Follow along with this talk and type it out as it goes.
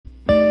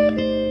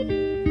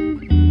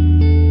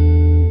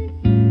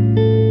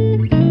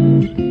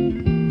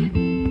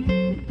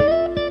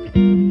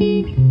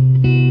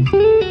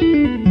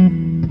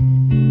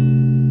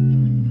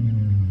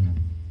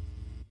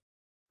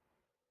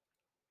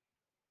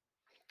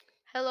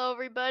Hello,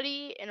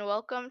 everybody, and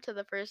welcome to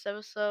the first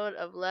episode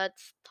of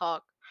Let's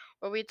Talk,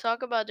 where we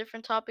talk about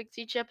different topics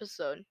each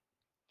episode.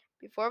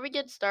 Before we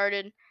get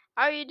started,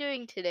 how are you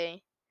doing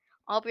today?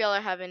 I hope y'all are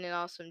having an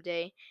awesome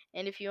day,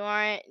 and if you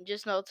aren't,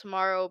 just know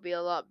tomorrow will be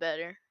a lot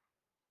better.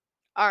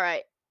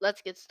 Alright,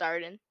 let's get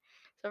started.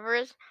 So,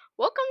 first,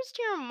 what comes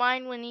to your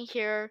mind when you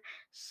hear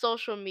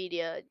social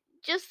media?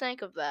 Just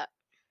think of that.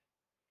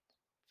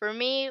 For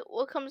me,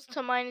 what comes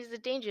to mind is the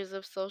dangers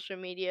of social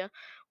media,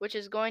 which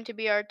is going to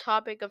be our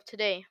topic of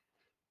today.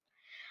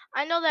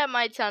 I know that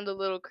might sound a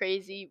little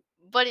crazy,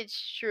 but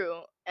it's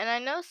true. And I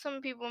know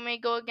some people may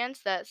go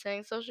against that,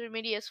 saying social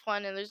media is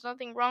fun and there's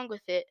nothing wrong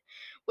with it,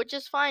 which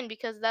is fine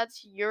because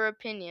that's your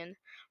opinion.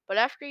 But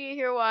after you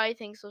hear why I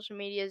think social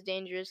media is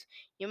dangerous,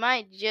 you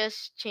might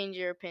just change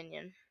your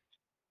opinion.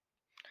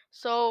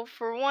 So,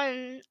 for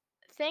one,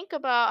 think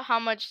about how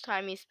much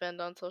time you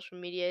spend on social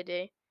media a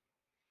day.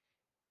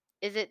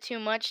 Is it too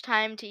much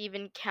time to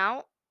even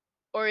count?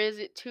 Or is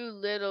it too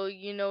little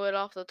you know it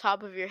off the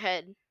top of your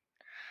head?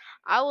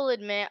 I will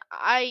admit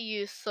I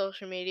use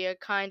social media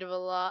kind of a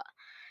lot,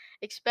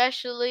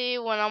 especially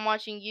when I'm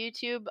watching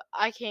YouTube.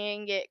 I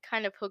can get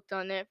kind of hooked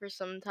on it for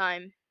some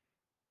time.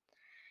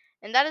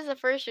 And that is the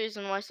first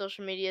reason why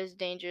social media is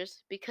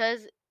dangerous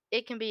because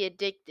it can be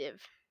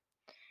addictive.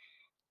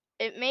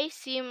 It may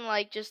seem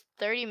like just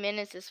 30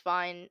 minutes is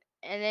fine,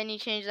 and then you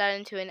change that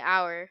into an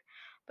hour,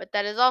 but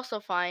that is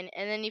also fine,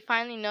 and then you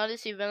finally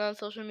notice you've been on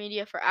social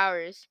media for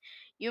hours.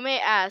 You may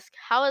ask,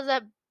 how is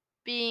that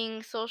being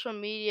on social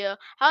media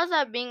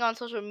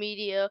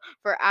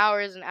for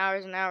hours and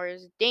hours and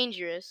hours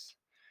dangerous?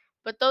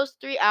 But those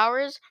 3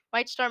 hours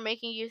might start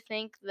making you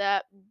think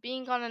that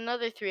being on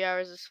another 3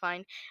 hours is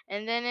fine,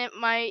 and then it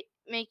might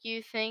make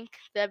you think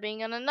that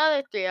being on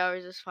another 3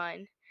 hours is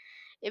fine.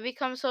 It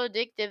becomes so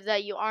addictive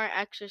that you aren't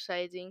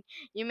exercising.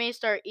 You may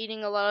start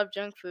eating a lot of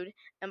junk food,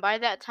 and by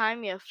that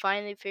time you have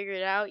finally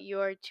figured out you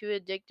are too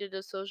addicted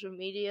to social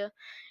media.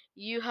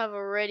 You have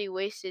already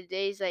wasted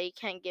days that you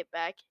can't get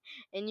back,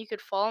 and you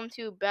could fall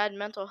into bad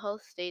mental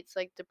health states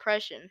like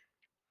depression.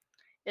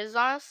 It is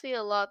honestly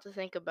a lot to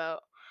think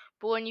about,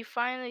 but when you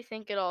finally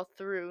think it all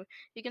through,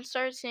 you can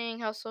start seeing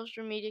how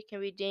social media can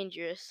be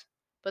dangerous.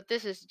 But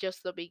this is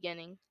just the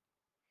beginning.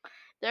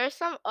 There are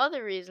some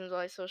other reasons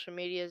why social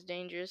media is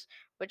dangerous,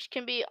 which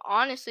can be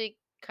honestly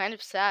kind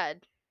of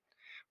sad.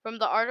 From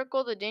the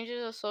article The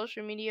Dangers of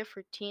Social Media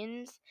for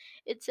Teens,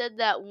 it said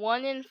that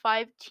 1 in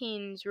 5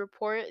 teens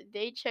report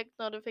they check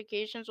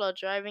notifications while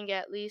driving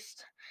at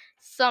least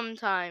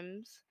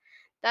sometimes.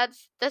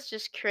 That's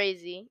just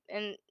crazy,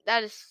 and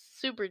that is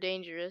super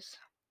dangerous.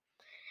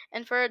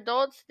 And for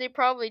adults, they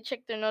probably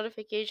check their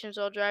notifications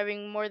while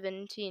driving more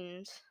than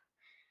teens.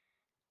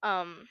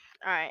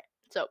 Alright.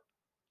 So,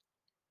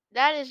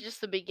 that is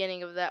just the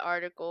beginning of that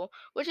article,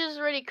 which is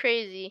really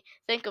crazy.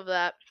 Think of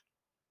that.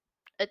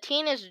 A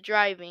teen is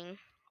driving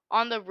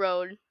on the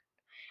road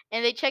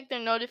and they check their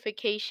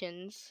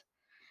notifications.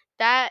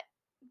 That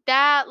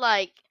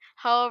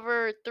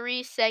however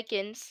 3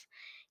 seconds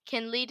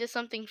can lead to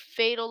something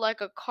fatal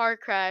like a car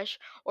crash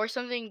or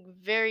something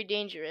very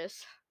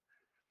dangerous.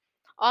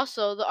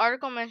 Also, the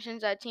article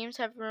mentions that teens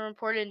have been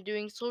reported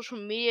doing social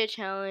media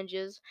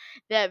challenges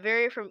that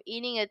vary from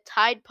eating a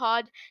Tide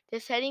Pod to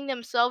setting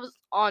themselves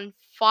on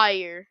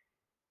fire.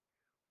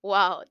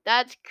 Wow,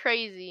 that's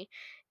crazy.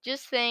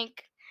 Just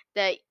think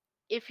that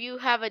if you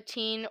have a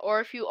teen or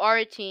if you are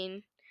a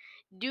teen,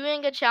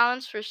 doing a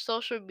challenge for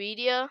social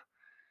media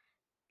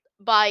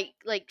by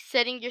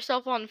setting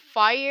yourself on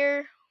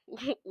fire,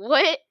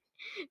 what?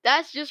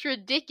 That's just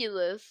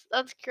ridiculous.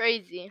 That's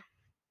crazy.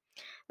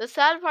 The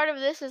sad part of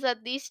this is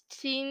that these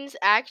teens'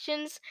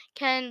 actions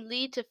can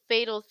lead to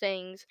fatal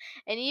things.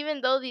 And even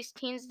though these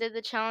teens did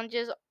the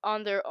challenges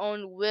on their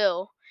own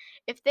will,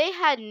 if they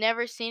had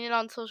never seen it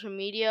on social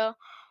media,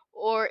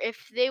 or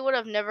if they would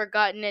have never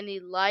gotten any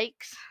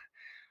likes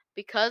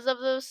because of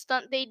the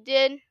stunt they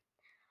did,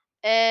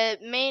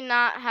 it may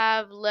not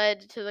have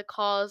led to the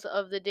cause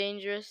of the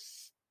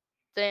dangerous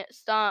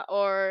stunt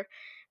or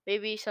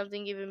maybe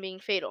something even being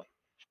fatal.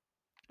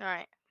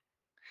 Alright.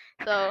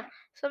 So,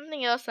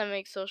 something else that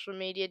makes social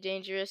media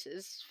dangerous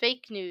is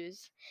fake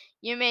news.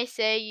 You may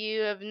say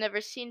you have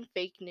never seen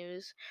fake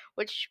news,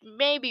 which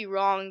may be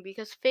wrong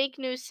because fake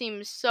news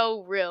seems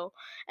so real.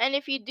 And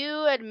if you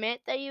do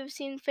admit that you've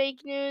seen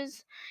fake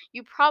news,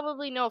 you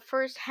probably know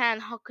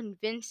firsthand how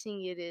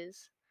convincing it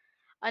is.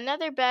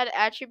 Another bad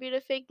attribute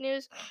of fake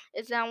news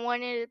is that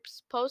when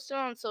it's posted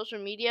on social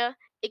media,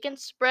 it can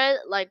spread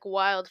like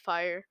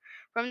wildfire.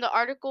 From the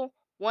article,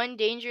 one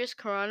dangerous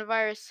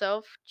coronavirus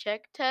self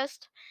check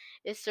test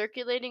is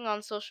circulating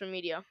on social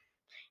media.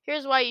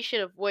 Here's why you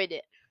should avoid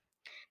it.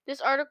 This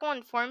article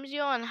informs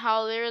you on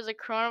how there is a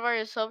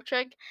coronavirus self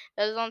check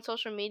that is on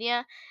social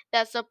media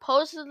that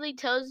supposedly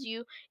tells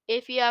you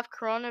if you have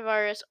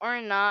coronavirus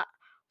or not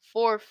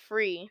for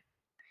free.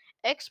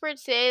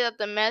 Experts say that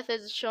the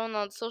methods shown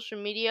on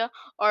social media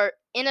are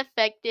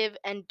ineffective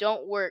and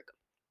don't work.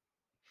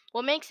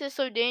 What makes it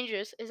so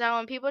dangerous is that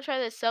when people try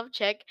to self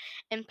check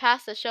and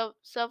pass the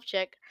self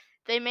check,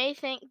 They may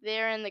think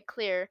they're in the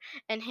clear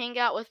and hang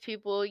out with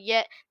people,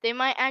 yet they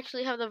might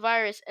actually have the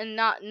virus and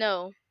not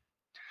know.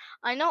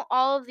 I know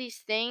all of these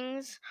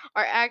things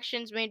are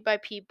actions made by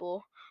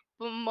people,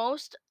 but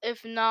most,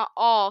 if not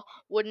all,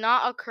 would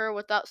not occur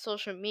without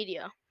social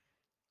media.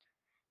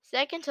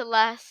 Second to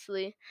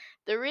lastly,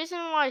 the reason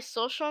why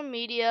social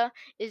media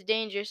is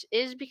dangerous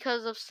is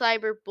because of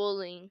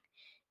cyberbullying.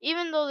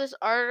 Even though this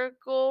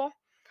article,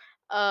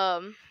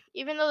 um,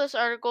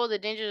 The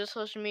Dangers of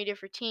Social Media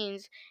for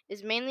Teens,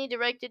 is mainly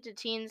directed to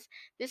teens,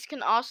 this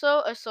can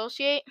also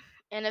associate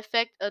and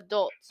affect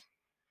adults.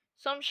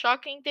 Some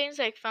shocking things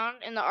I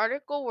found in the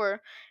article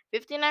were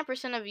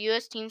 59% of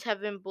US teens have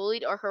been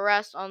bullied or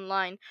harassed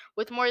online,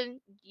 with more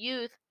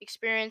youth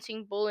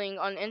experiencing bullying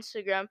on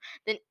Instagram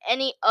than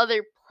any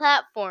other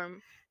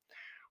platform.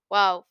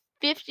 Wow,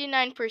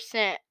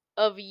 59%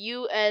 of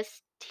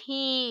US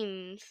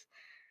teens.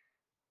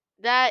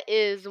 That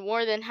is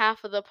more than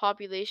half of the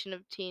population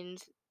of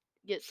teens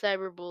get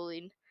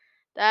cyberbullied.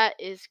 That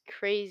is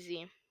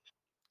crazy.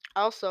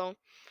 Also,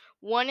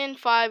 1 in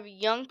 5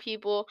 young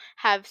people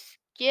have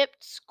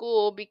skipped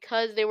school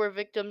because they were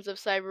victims of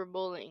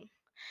cyberbullying.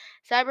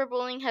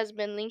 Cyberbullying has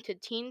been linked to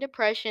teen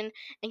depression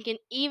and can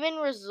even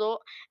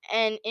result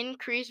in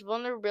increased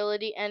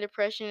vulnerability and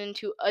depression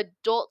into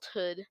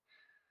adulthood.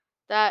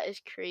 That is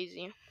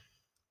crazy.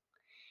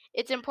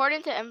 It's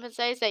important to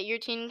emphasize that your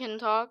teen can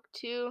talk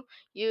to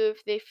you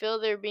if they feel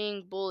they're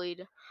being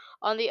bullied.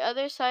 On the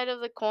other side of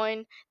the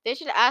coin, they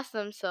should ask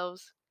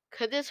themselves,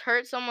 could this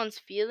hurt someone's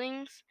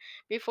feelings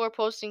before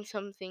posting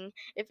something?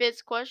 If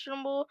it's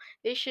questionable,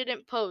 they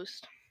shouldn't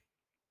post.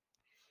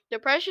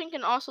 Depression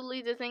can also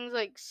lead to things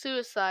like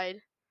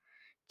suicide,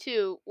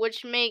 too,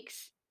 which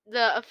makes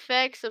the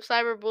effects of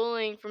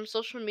cyberbullying from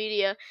social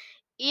media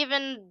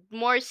even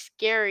more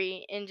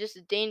scary and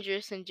just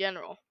dangerous in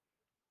general.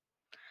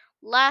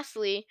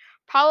 Lastly,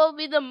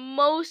 probably the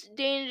most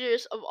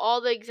dangerous of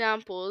all the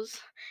examples,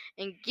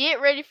 and get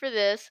ready for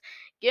this,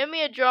 give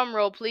me a drum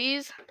roll,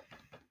 please,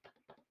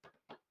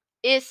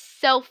 is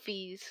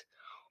selfies.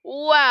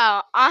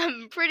 Wow,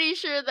 I'm pretty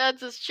sure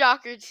that's a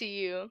shocker to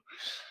you.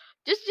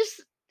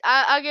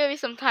 I'll give you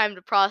some time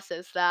to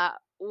process that.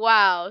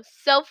 Wow,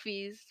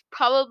 selfies,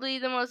 probably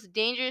the most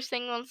dangerous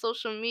thing on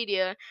social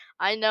media.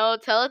 I know,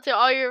 tell it to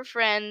all your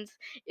friends.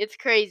 It's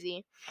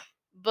crazy.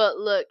 But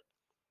look,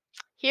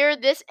 hear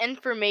this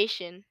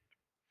information,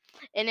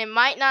 and it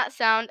might not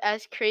sound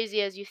as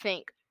crazy as you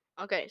think.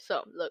 Okay,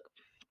 so look.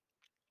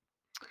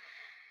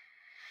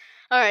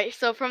 Alright,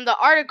 so from the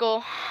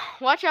article,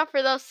 watch out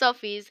for those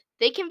selfies.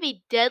 They can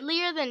be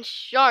deadlier than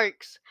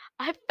sharks.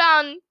 I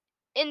found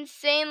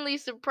insanely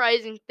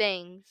surprising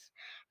things.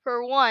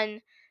 For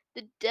one,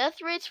 the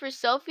death rates for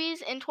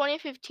selfies in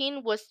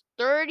 2015 was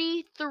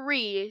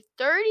 33%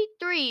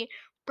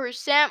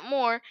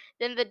 more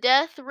than the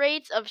death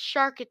rates of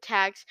shark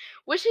attacks,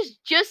 which is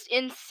just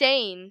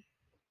insane.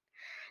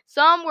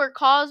 Some were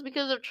caused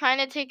because of trying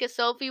to take a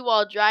selfie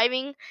while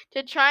driving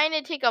to trying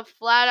to take a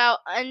flat out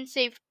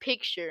unsafe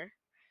picture.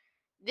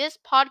 This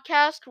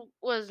podcast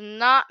was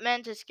not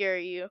meant to scare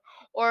you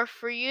or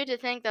for you to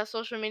think that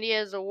social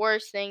media is the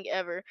worst thing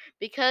ever,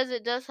 because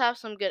it does have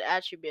some good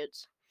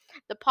attributes.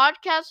 The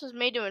podcast was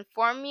made to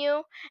inform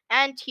you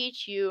and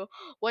teach you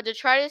what to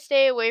try to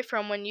stay away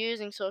from when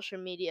using social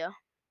media.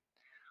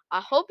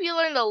 I hope you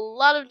learned a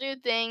lot of new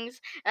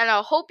things, and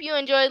I hope you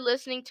enjoyed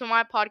listening to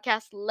my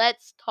podcast,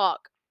 Let's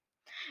Talk.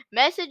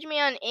 Message me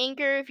on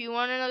Anchor if you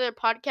want another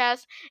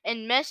podcast,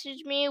 and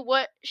message me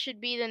what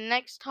should be the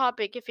next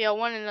topic if y'all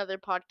want another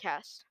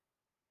podcast.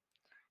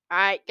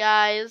 Alright,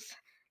 guys,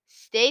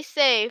 stay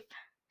safe,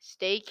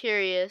 stay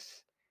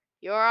curious.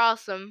 You're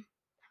awesome.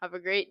 Have a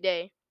great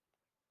day.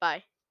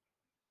 Bye.